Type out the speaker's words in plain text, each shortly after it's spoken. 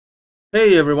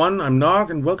Hey everyone, I'm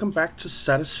Nog and welcome back to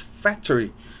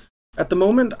Satisfactory. At the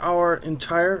moment our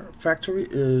entire factory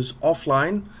is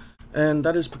offline, and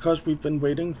that is because we've been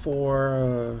waiting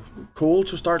for coal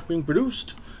to start being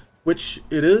produced, which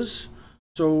it is.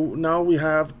 So now we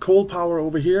have coal power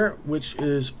over here, which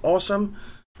is awesome,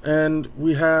 and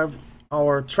we have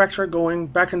our tractor going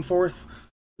back and forth,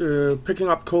 picking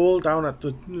up coal down at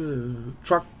the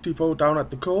truck depot down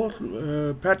at the coal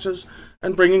patches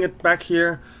and bringing it back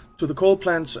here to the coal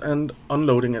plants and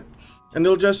unloading it. And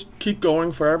it'll just keep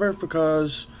going forever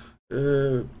because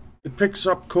it picks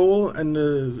up coal and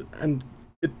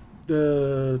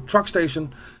the truck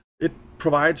station, it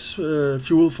provides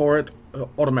fuel for it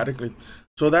automatically.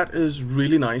 So that is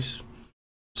really nice.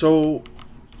 So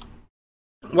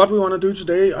what we want to do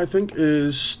today, I think,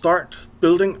 is start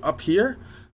building up here,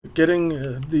 getting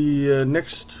the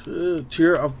next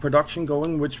tier of production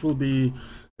going, which will be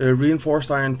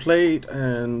reinforced iron plate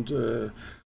and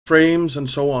frames and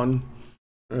so on,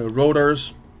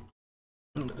 rotors.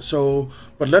 So,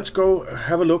 but let's go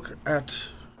have a look at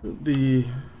the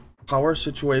power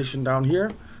situation down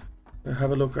here. Have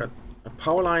a look at a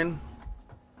power line.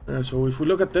 So if we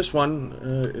look at this one,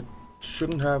 it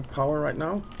shouldn't have power right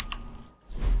now.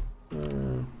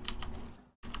 No,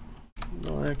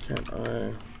 I can't.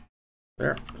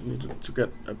 There, I need to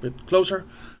get a bit closer.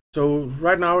 So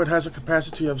right now it has a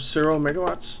capacity of 0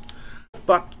 megawatts,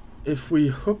 but if we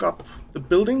hook up the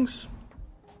buildings,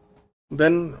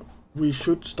 then we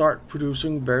should start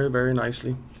producing very, very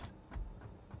nicely.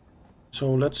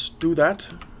 So let's do that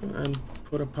and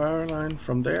put a power line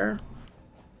from there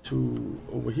to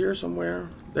over here somewhere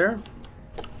there,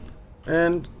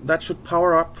 and that should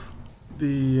power up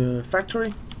the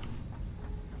factory.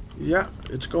 Yeah,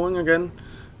 it's going again,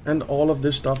 and all of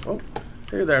this stuff. Oh,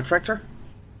 hey there, tractor.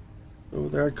 So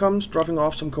there it comes, dropping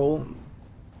off some coal.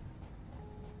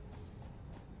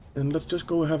 And let's just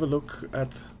go have a look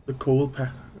at the coal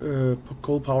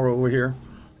power over here.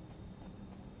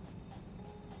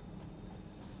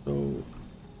 So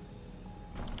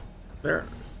there,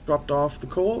 dropped off the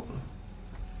coal.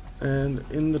 And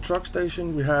in the truck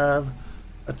station we have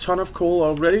a ton of coal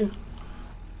already.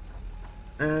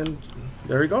 And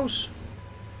there he goes.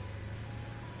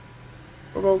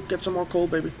 Go get some more coal,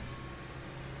 baby.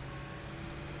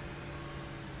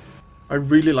 I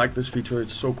really like this feature,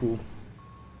 it's so cool.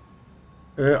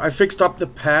 I fixed up the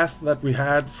path that we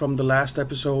had from the last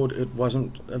episode. It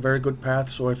wasn't a very good path,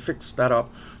 so I fixed that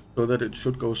up so that it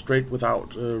should go straight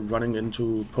without running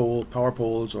into power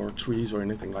poles or trees or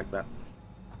anything like that.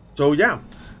 So yeah,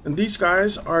 and these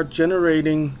guys are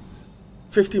generating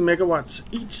 50 megawatts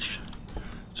each.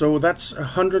 So that's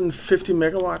 150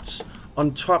 megawatts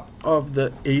on top of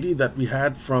the 80 that we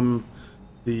had from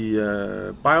the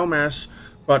biomass.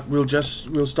 But we'll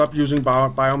stop using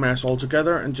biomass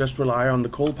altogether and just rely on the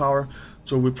coal power.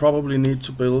 So we probably need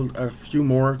to build a few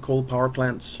more coal power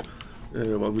plants.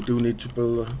 Well, we do need to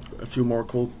build a few more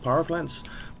coal power plants,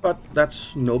 but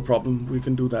that's no problem. We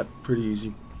can do that pretty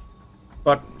easy.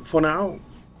 But for now,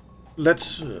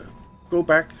 let's go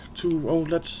back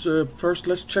to first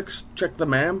let's check the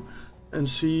MAM and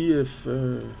see if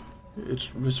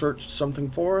it's researched something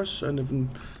for us, and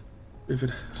if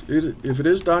it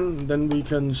is done, then we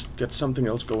can get something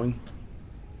else going.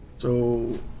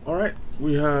 So, alright,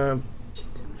 we have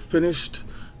finished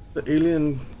the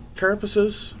alien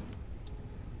carapaces.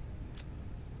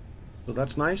 So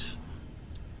that's nice.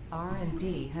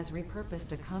 R&D has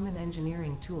repurposed a common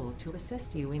engineering tool to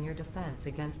assist you in your defense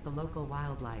against the local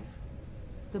wildlife.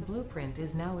 The blueprint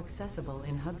is now accessible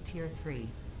in Hub Tier 3.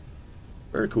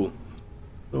 Very cool.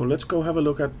 So let's go have a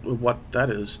look at what that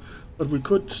is. But we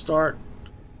could start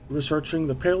researching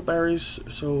the pale berries,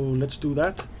 so let's do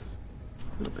that.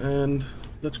 And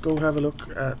let's go have a look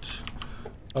at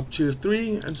up tier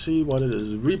 3 and see what it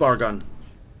is. Rebar gun.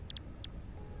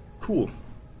 Cool.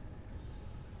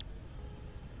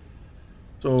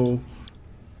 So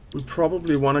we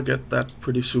probably want to get that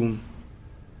pretty soon,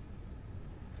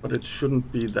 but it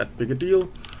shouldn't be that big a deal.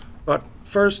 But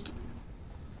first,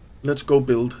 let's go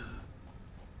build.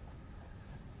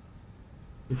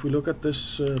 If we look at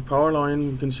this power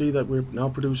line, we can see that we're now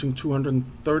producing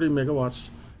 230 megawatts,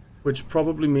 which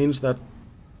probably means that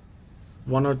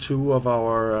one or two of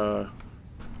our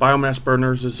biomass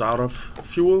burners is out of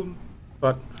fuel,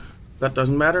 but that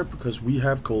doesn't matter because we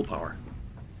have coal power.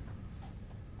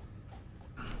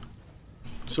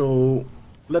 So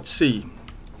let's see.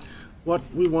 What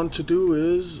we want to do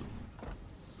is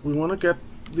we want to get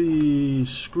the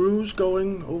screws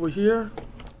going over here.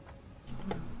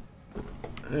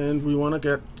 And we want to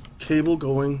get cable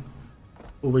going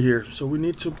over here. So we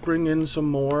need to bring in some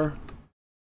more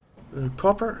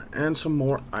copper and some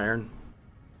more iron.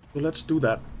 So let's do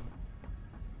that.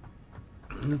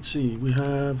 Let's see, we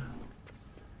have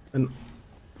an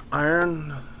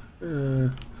iron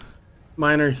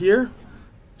miner here.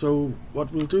 So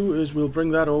what we'll do is we'll bring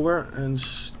that over and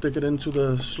stick it into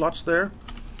the slots there,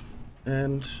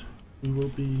 and we will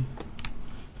be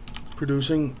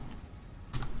producing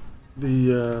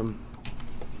the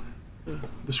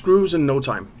screws in no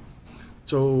time.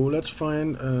 So let's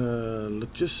find a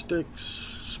logistics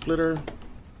splitter,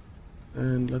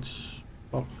 and let's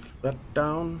lock that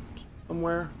down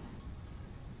somewhere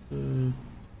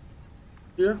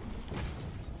here,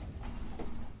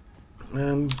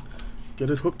 and get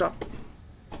it hooked up.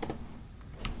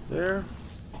 There.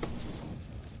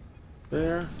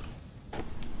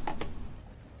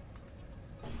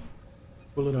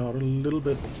 Pull it out a little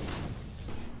bit.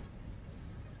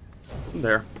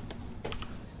 There.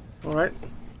 Alright.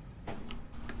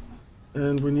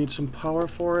 And we need some power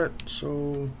for it,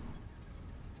 so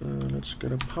let's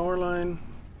get a power line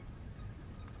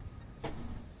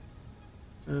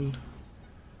and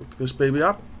hook this baby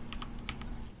up.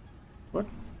 What?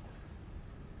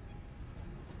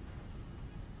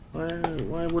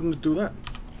 Why wouldn't it do that?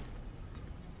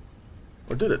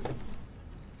 Or did it?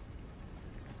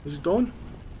 Is it going?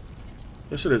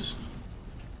 Yes, it is.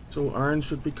 So iron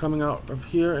should be coming out of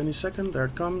here any second. There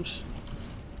it comes.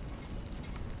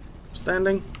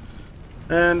 Standing.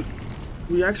 And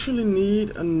we actually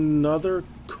need another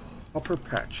copper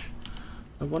patch.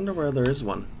 I wonder where there is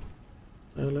one.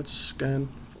 Let's scan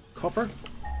for copper.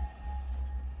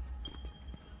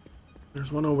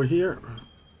 There's one over here.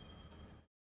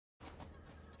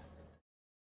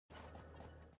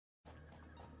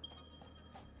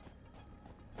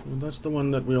 Well, that's the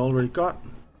one that we already got.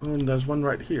 And there's one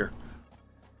right here.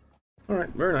 Alright,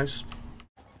 very nice.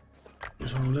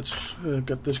 So let's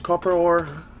get this copper ore,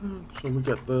 so we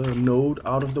get the node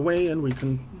out of the way and we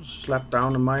can slap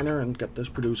down a miner and get this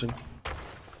producing.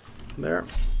 There.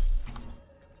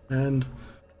 And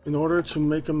in order to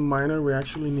make a miner, we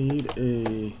actually need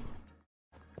a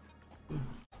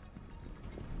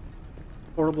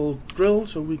portable drill,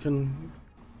 so we can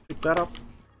pick that up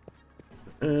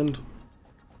and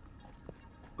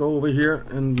go over here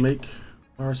and make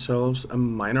ourselves a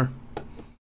miner.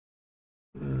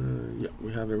 Yeah,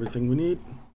 we have everything we need.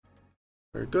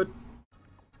 Very good.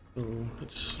 So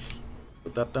let's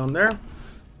put that down there.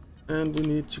 And we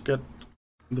need to get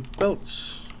the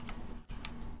belts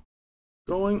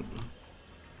going.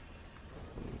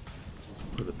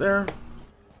 Put it there.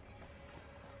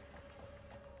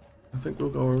 I think we'll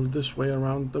go this way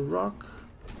around the rock.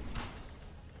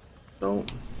 So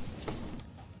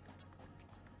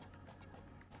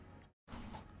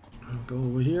I'll go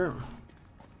over here.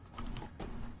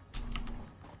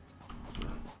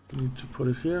 Need to put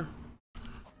it here.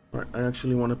 Alright, I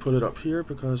actually want to put it up here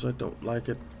because I don't like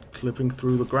it clipping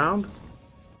through the ground.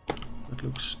 That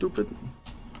looks stupid.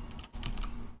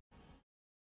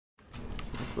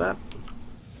 Like that.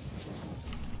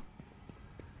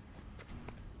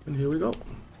 And here we go.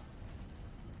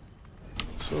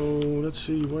 So let's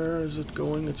see, where is it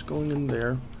going? It's going in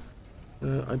there.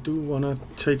 I do want to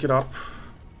take it up.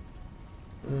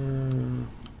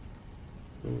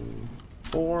 So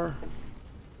 4.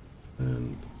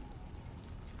 And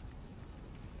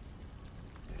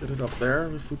get it up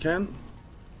there if we can.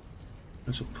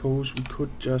 I suppose we could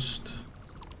just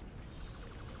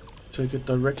take it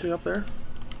directly up there,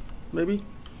 maybe.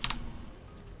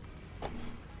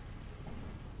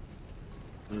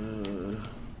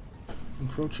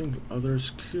 Encroaching others'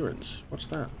 clearance. What's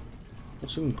that?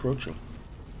 What's encroaching?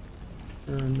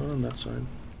 Not on that side.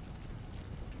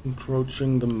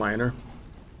 Encroaching the miner.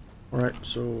 Alright,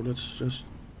 so let's just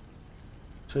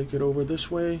take it over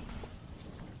this way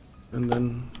and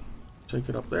then take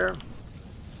it up there.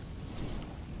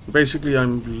 Basically,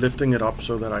 I'm lifting it up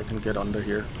so that I can get under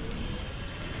here.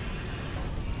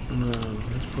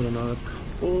 Let's put another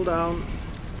pull down.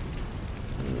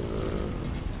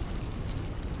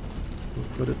 We'll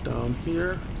put it down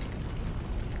here.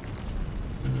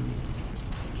 And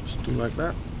just do like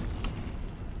that.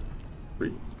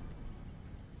 3.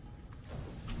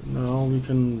 Now we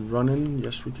can run in.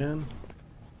 Yes, we can.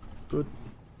 Good.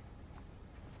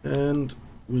 And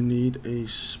we need a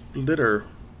splitter.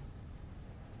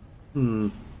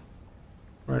 Right,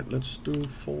 let's do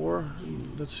 4.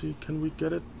 Let's see, can we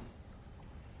get it?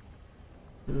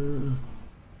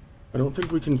 I don't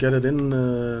think we can get it in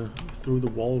through the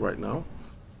wall right now.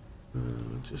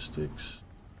 Logistics,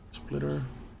 splitter.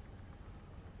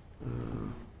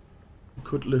 We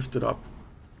could lift it up.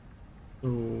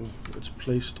 So it's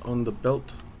placed on the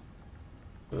belt.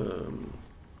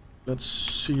 let's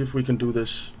see if we can do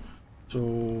this. So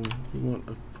we want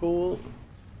a pole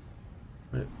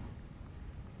right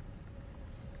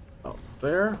out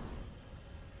there,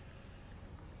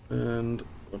 and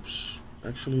oops,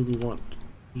 actually we want to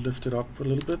lift it up a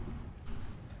little bit.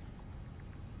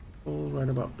 Pole right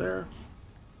about there,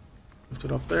 lift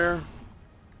it up there,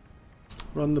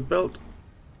 run the belt,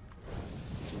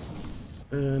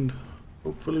 and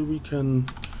hopefully we can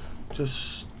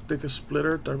just stick a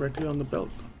splitter directly on the belt.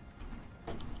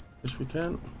 Yes, we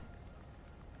can.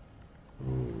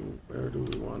 Oh, where do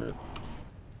we want it?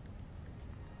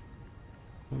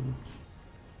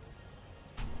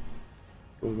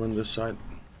 Over on this side.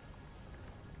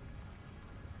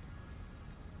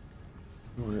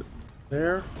 Want it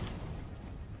there.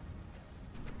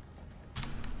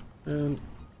 And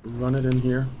run it in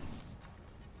here.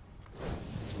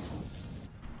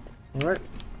 Alright.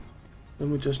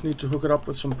 Then we just need to hook it up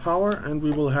with some power, and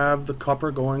we will have the copper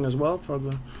going as well for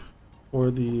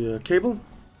the cable.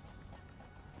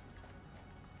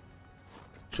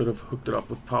 Should have hooked it up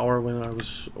with power when I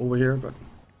was over here, but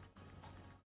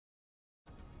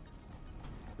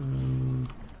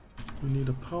we need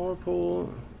a power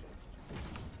pole,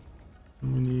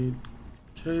 and we need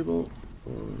cable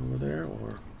going over there,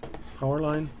 or power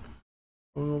line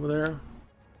going over there.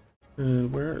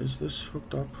 And where is this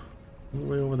hooked up? All the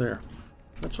way over there.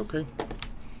 That's okay.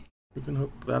 We can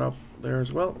hook that up there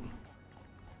as well.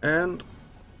 And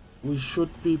we should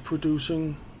be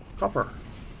producing copper.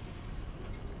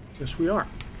 Yes, we are.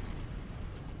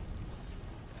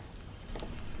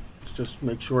 Let's just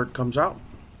make sure it comes out.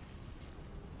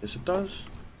 Yes, it does.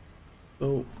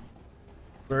 So,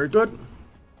 very good.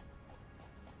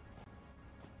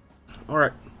 All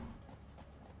right.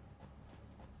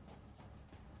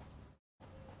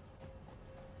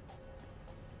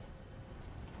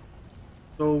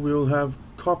 So we'll have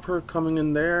copper coming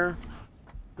in there,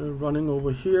 running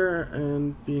over here,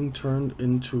 and being turned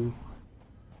into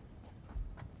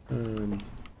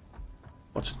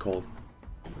what's it called?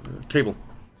 Cable.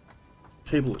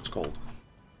 Cable it's called.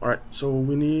 Alright, so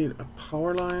we need a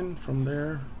power line from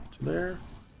there to there.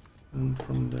 And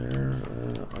from there,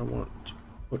 I want to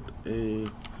put a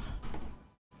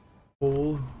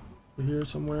pole here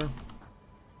somewhere.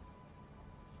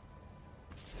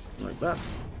 Like that.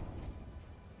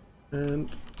 And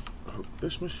hook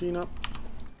this machine up.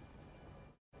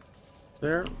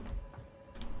 There.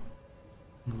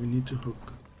 And we need to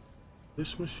hook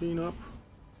this machine up.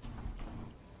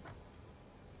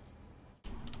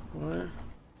 Why?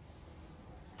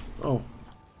 Oh.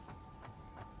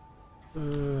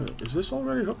 Is this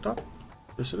already hooked up?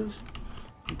 Yes, it is.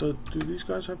 Do these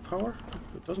guys have power?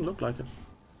 It doesn't look like it.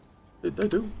 They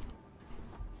do.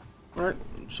 Alright,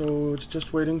 so it's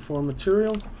just waiting for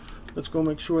material. Let's go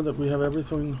make sure that we have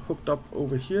everything hooked up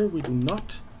over here. We do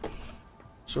not.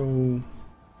 So, we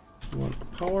want a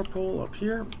power pole up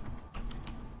here.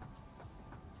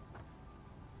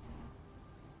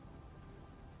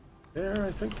 There,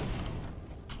 I think.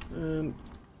 And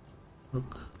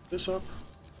hook this up.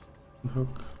 And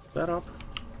hook that up.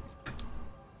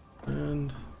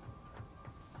 And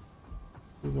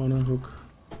we want to hook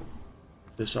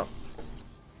this up.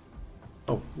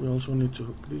 Oh, we also need to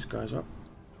hook these guys up.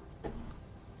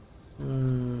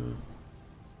 And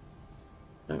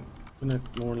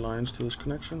connect more lines to this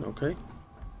connection. Okay.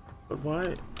 But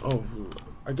why? Oh,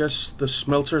 I guess the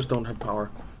smelters don't have power.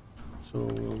 So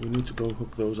we need to go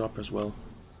hook those up as well.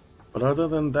 But other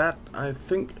than that, I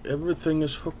think everything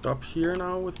is hooked up here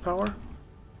now with power.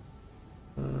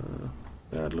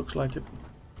 Yeah, it looks like it.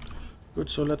 Good,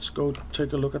 so let's go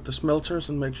take a look at the smelters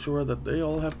and make sure that they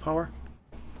all have power.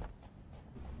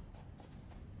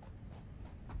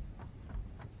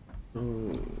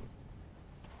 So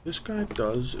this guy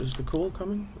does. Is the coal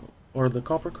coming? Or the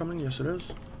copper coming? Yes, it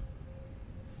is.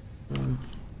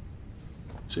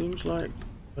 Seems like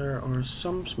there are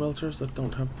some smelters that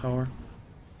don't have power.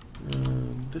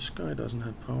 This guy doesn't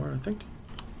have power, I think.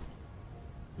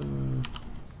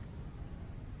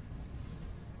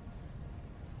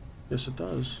 Yes, it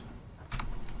does.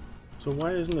 So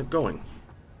why isn't it going?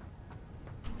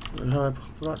 Have I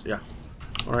forgot? Yeah.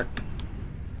 Alright.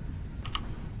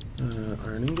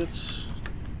 Iron ingots.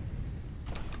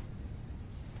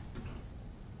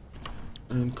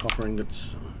 And copper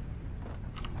ingots.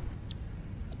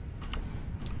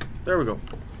 There we go.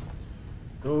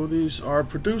 So these are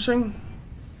producing.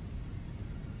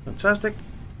 Fantastic.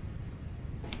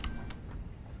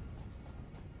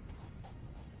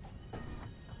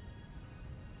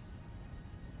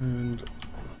 And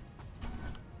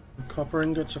the copper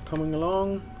ingots are coming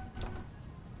along.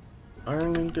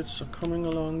 Iron ingots are coming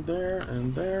along there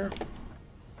and there.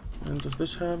 And does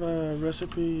this have a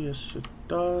recipe? Yes, it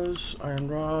does. Iron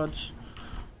rods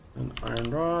and iron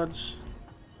rods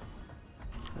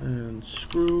and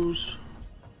screws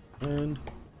and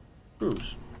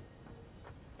screws.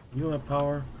 You have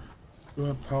power. You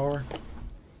have power.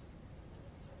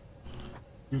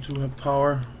 You two have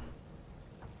power.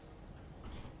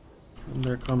 And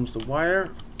there comes the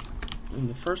wire in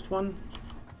the first one.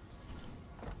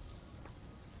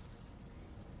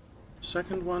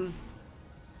 Second one.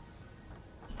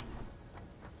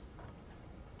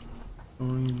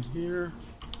 Going in here.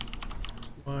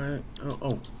 Why?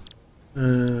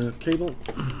 Cable.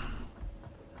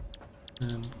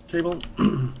 And cable.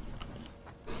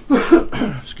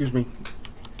 Excuse me.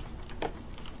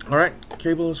 Alright,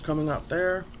 cable is coming out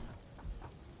there.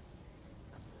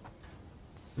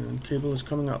 And cable is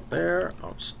coming out there.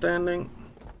 Outstanding.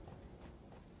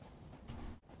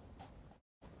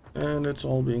 And it's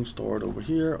all being stored over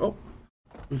here. Oh,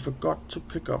 we forgot to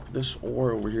pick up this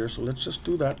ore over here, so let's just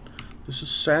do that. This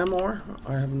is SAM ore.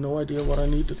 I have no idea what I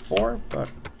need it for, but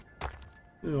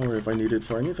or if I need it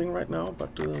for anything right now,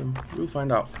 but we'll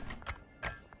find out.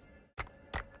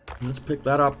 Let's pick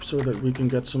that up so that we can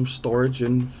get some storage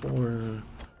in for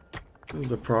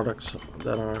the products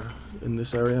that are in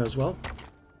this area as well.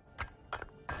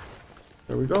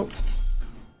 There we go.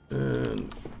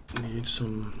 And need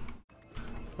some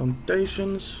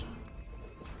foundations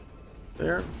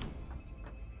there.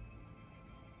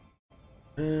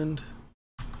 And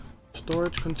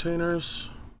storage containers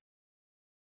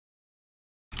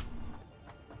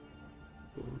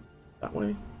that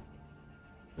way.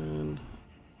 And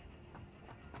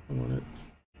I want it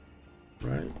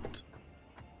right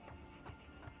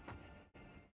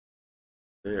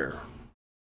there.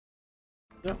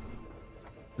 Yep.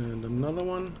 And another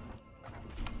one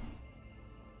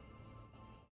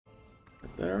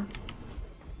right there.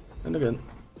 And again.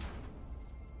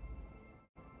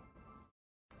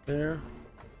 There.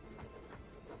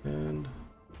 And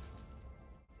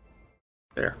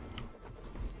there.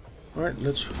 Alright,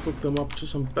 let's hook them up to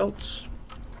some belts.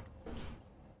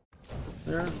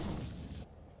 There.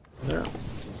 There.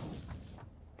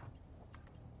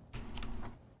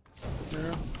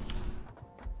 There.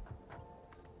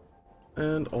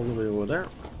 And all the way over there.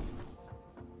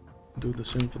 Do the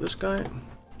same for this guy.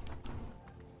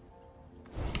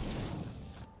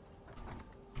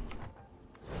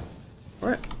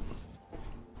 Alright.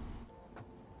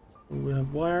 We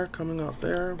have wire coming out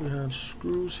there. We have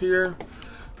screws here.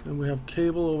 And we have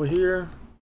cable over here.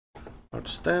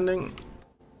 Outstanding.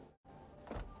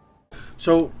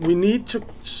 So we need to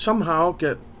somehow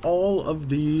get all of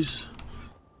these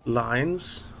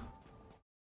lines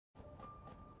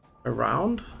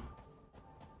around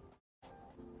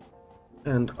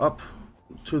and up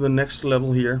to the next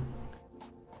level here.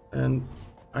 And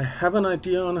I have an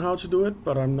idea on how to do it,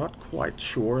 but I'm not quite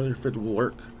sure if it will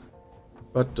work.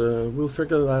 But we'll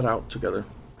figure that out together.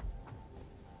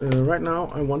 Right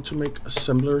now I want to make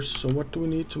assemblers. So what do we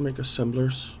need to make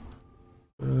assemblers?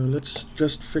 Let's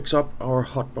just fix up our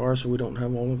hotbar so we don't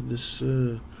have all of this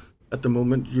at the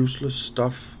moment useless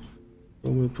stuff.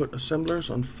 So we'll put assemblers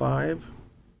on 5.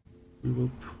 We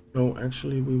will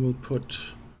we will put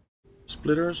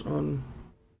splitters on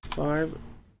 5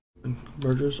 and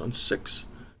converters on 6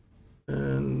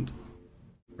 and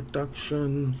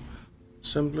production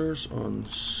assemblers on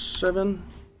 7.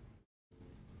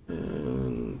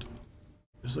 And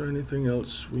is there anything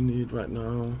else we need right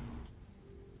now?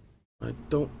 I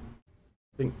don't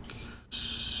think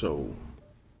so.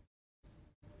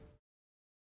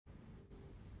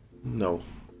 No.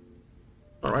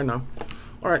 Not right now.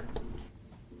 Alright.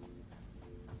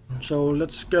 So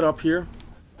let's get up here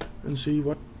and see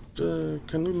what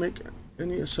can we make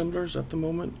any assemblers at the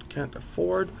moment. Can't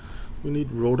afford. We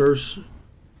need rotors.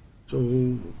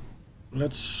 So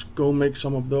let's go make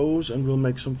some of those, and we'll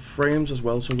make some frames as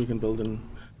well so we can build in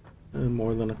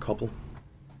more than a couple.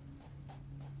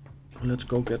 Let's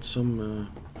go get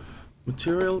some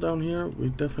material down here. We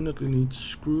definitely need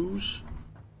screws,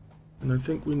 and I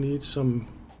think we need some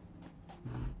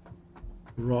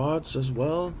rods as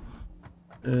well,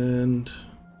 and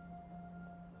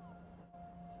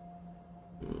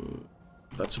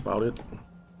that's about it.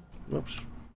 Whoops.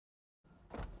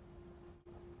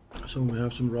 So we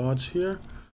have some rods here.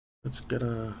 Let's get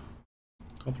a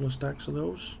couple of stacks of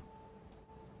those.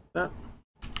 That.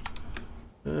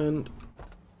 And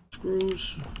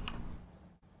screws.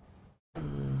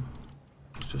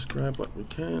 Let's just grab what we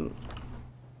can.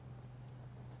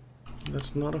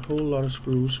 That's not a whole lot of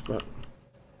screws, but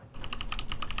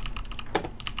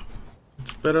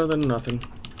it's better than nothing.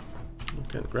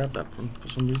 I can't grab that for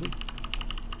some reason.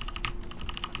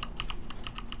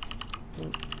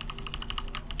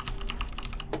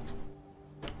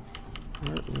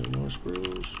 Alright, we have more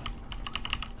screws.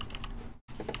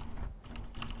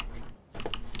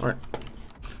 Alright.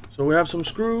 So we have some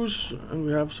screws and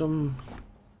we have some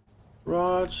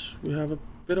rods. We have a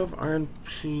bit of iron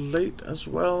plate as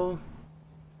well.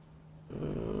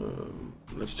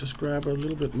 Let's just grab a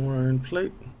little bit more iron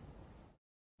plate.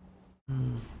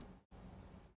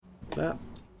 That.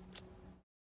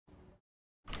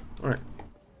 Alright.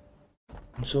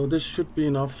 So this should be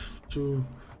enough to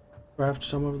craft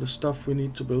some of the stuff we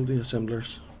need to build the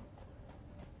assemblers.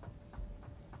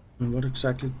 And what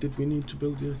exactly did we need to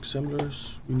build the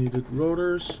assemblers? We needed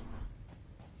rotors,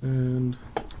 and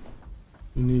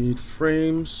we need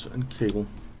frames and cable.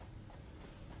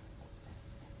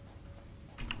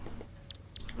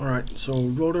 Alright, so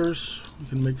rotors, we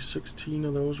can make 16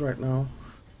 of those right now.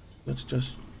 Let's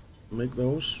just make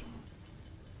those.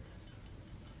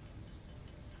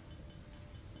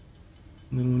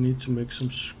 And then we need to make some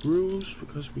screws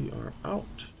because we are out.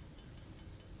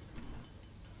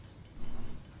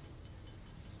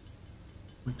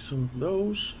 Make some of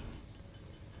those.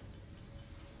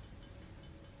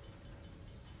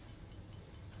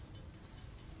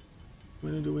 How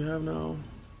many do we have now?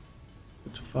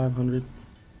 It's 500.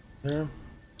 There.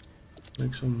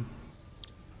 Make some.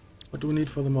 What do we need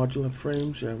for the modular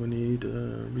frames? Yeah, we need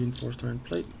reinforced iron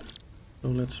plate. So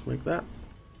let's make that.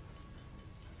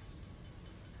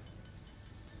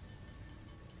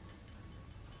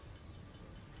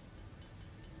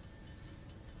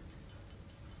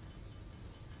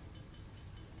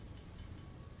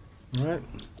 Alright,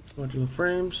 modular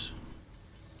frames.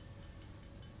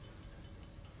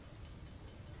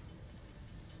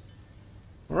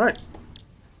 Alright.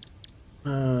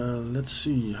 Let's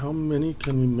see, how many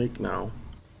can we make now?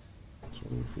 So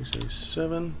if we say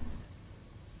 7,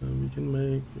 we can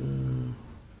make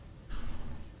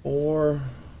 4.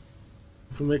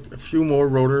 If we make a few more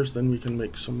rotors, then we can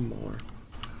make some more.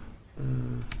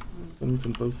 Then we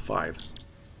can build 5.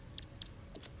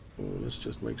 So let's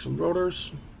just make some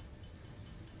rotors.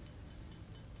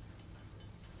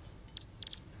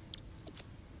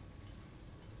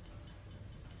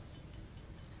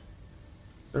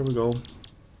 There we go.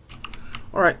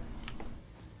 All right.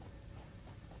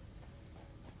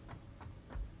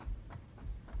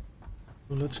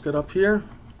 Well, let's get up here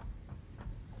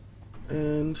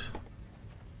and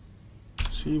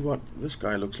see what this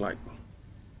guy looks like.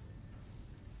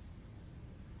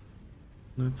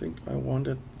 And I think I want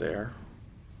it there.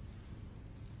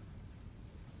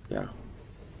 Yeah.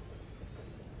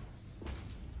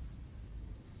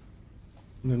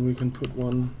 And then we can put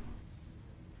one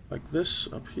like this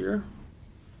up here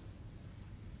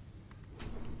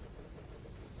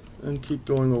and keep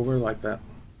going over like that.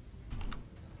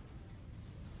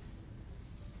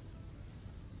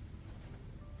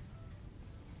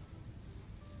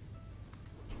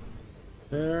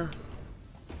 There.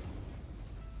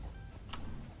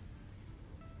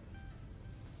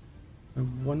 I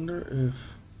wonder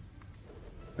if,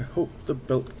 I hope the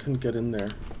belt can get in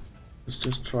there. Let's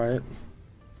just try it.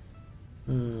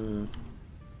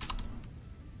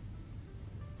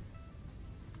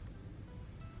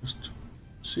 Just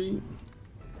see.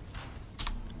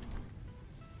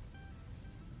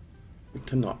 It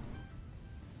cannot.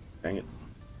 Dang it.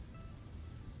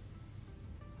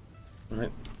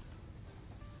 Alright.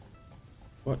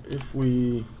 What if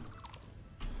we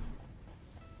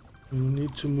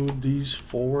need to move these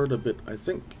forward a bit, I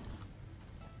think.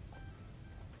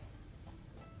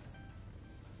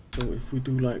 So if we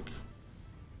do like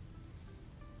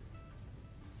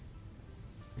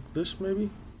this maybe.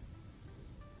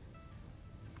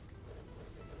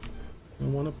 I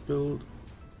want to build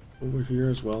over here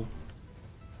as well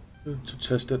to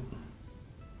test it.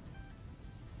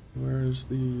 Where does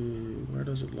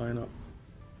it line up?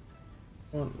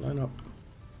 Come on, line up.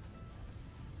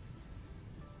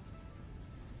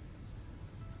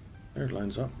 There it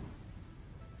lines up.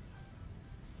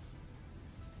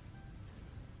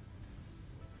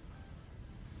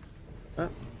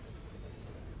 That.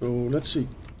 So let's see,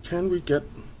 can we get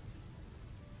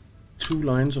 2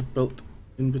 lines of belt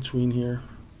in between here?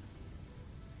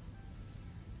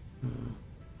 I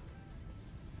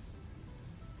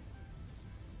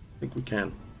think we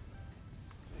can.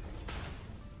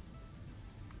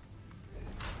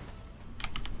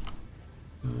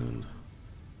 And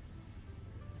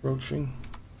approaching.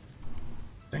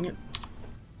 Dang it.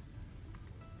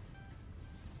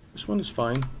 This one is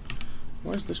fine.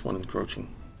 Why is this one encroaching?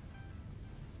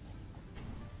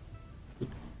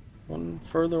 One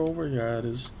further over? Yeah, it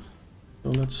is. So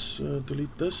let's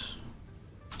delete this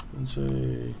and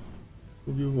say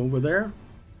move you over there.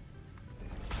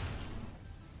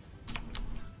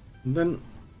 And then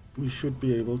we should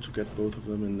be able to get both of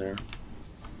them in there.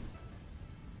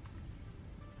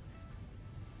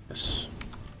 Yes.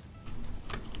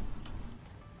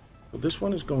 So this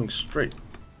one is going straight.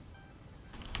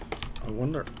 I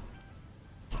wonder.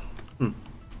 I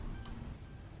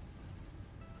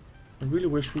really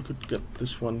wish we could get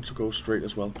this one to go straight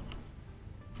as well.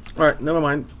 Alright, never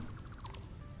mind.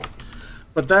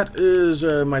 But that is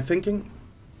my thinking.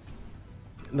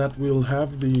 That we'll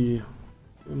have the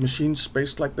machine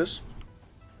spaced like this.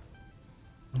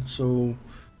 So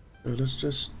let's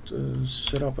just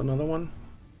set up another one.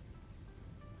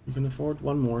 We can afford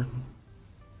one more.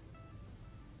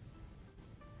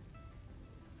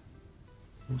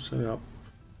 We'll set it up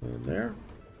there.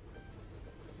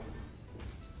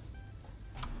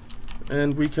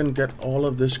 And we can get all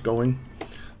of this going.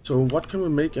 So what can we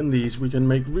make in these? We can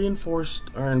make reinforced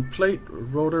iron plate,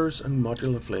 rotors, and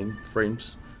modular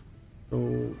frames.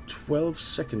 So 12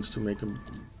 seconds to make a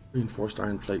reinforced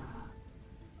iron plate.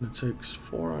 It takes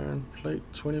 4 iron plate,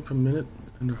 20 per minute,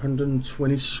 and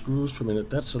 120 screws per minute.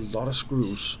 That's a lot of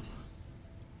screws.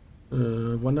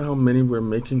 I wonder how many we're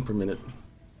making per minute.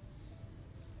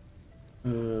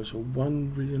 So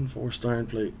 1 reinforced iron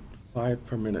plate, 5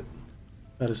 per minute.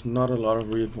 That is not a lot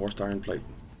of reinforced iron plate.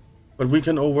 But we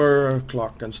can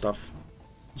overclock and stuff.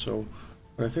 So,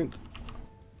 but I think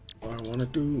what I want to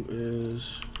do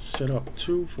is set up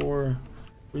 2 for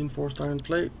reinforced iron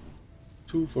plate,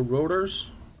 2 for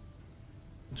rotors,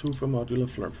 2 for modular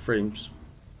frames.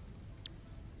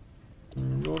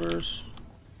 Rotors,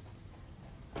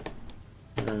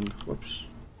 and whoops,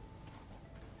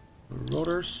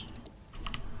 rotors.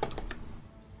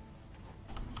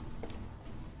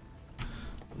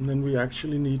 And then we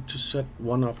actually need to set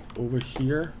one up over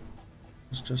here.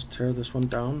 Let's just tear this one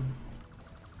down.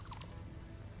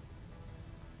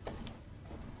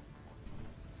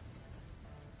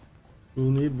 We'll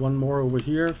need one more over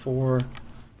here for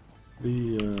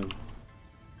the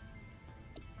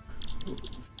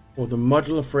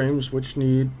modular frames, which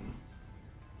need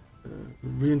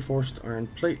reinforced iron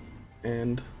plate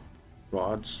and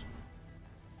rods.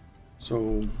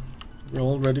 So we're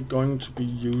already going to be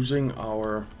using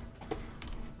our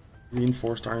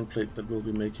reinforced iron plate that we'll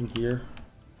be making here.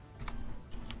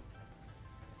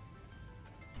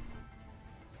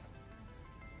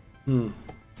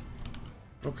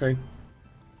 Okay.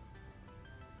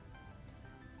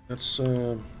 Let's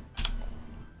set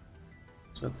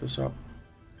this up.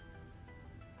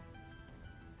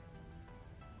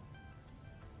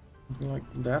 Something like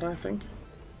that, I think.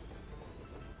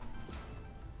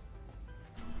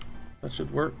 That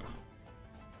should work.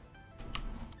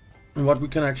 And what we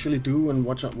can actually do, and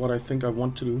what I think I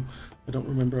want to do, I don't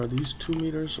remember, are these 2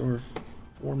 meters or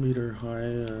 4 meter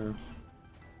high?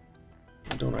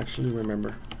 I don't actually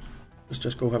remember. Let's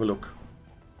just go have a look.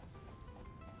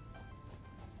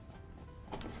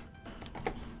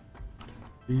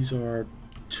 These are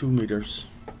 2 meters.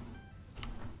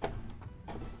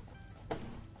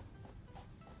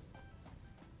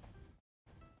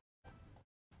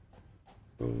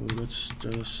 So let's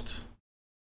just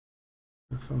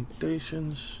the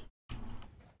foundations.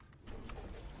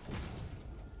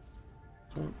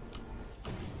 Oh.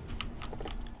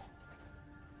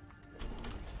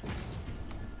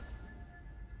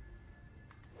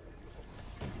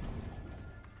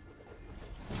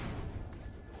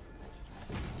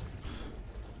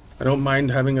 I don't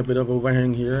mind having a bit of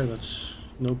overhang here, that's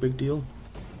no big deal.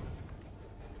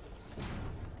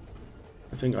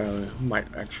 I think I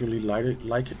might actually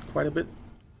like it quite a bit.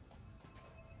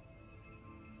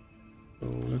 So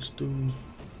let's do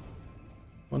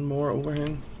one more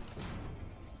overhang.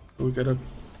 So we get a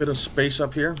bit of space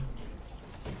up here.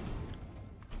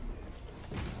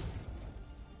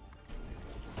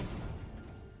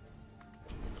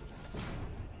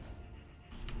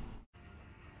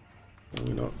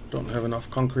 We don't have enough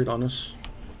concrete on us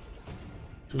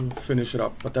to finish it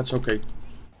up, but that's okay.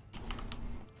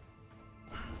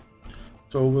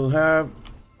 So we'll have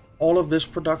all of this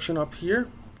production up here,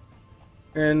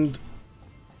 and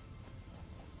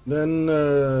then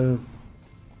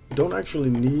we don't actually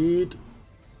need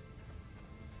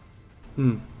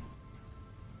I'm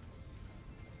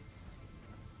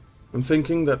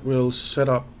thinking that we'll set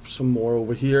up some more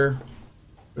over here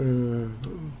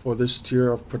for this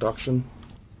tier of production,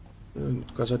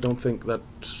 because I don't think that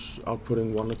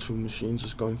outputting 1 or 2 machines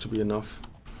is going to be enough.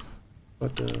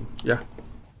 But yeah.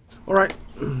 All right,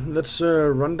 let's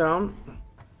run down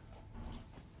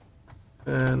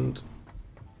and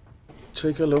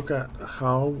take a look at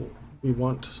how we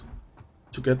want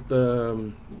to get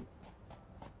the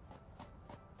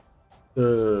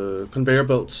conveyor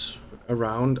belts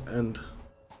around and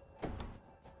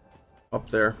up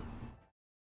there.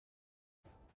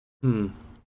 I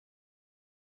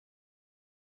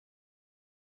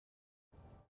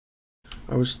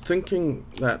was thinking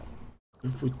that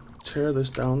if we tear this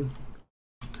down,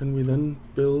 can we then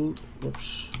build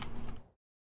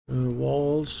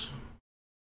walls?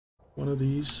 One of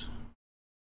these.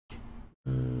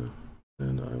 And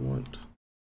I want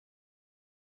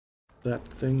that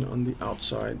thing on the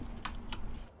outside.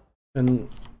 Can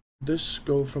this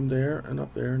go from there and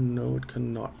up there? No, it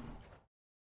cannot.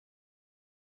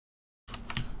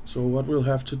 So what we'll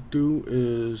have to do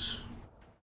is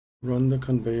run the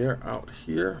conveyor out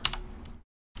here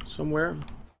somewhere.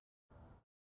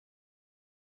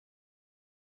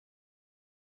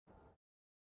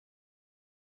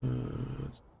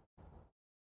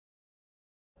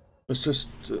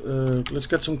 Let's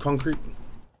get some concrete.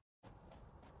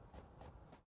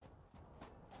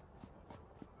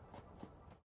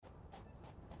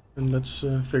 And let's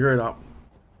figure it out.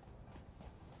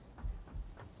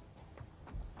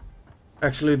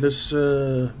 Actually, this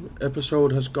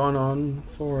episode has gone on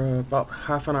for about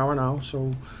half an hour now,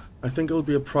 so I think it'll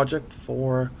be a project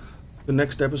for the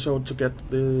next episode to get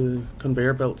the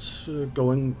conveyor belts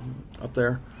going up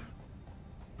there.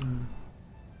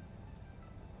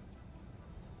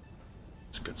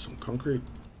 Let's get some concrete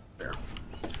there.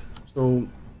 So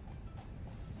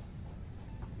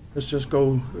let's just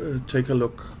go take a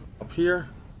look up here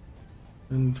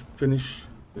and finish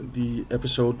the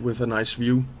episode with a nice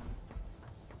view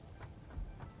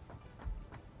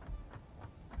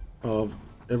of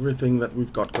everything that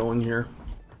we've got going here.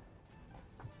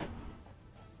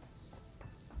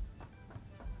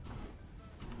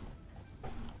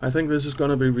 I think this is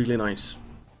gonna be really nice.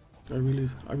 I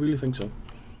really think so.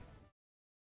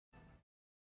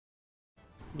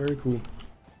 Very cool.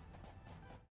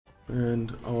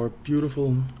 And our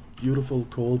beautiful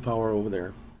coal power over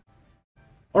there.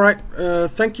 Alright,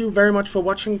 thank you very much for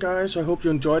watching, guys. I hope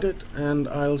you enjoyed it, and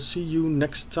I'll see you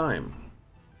next time.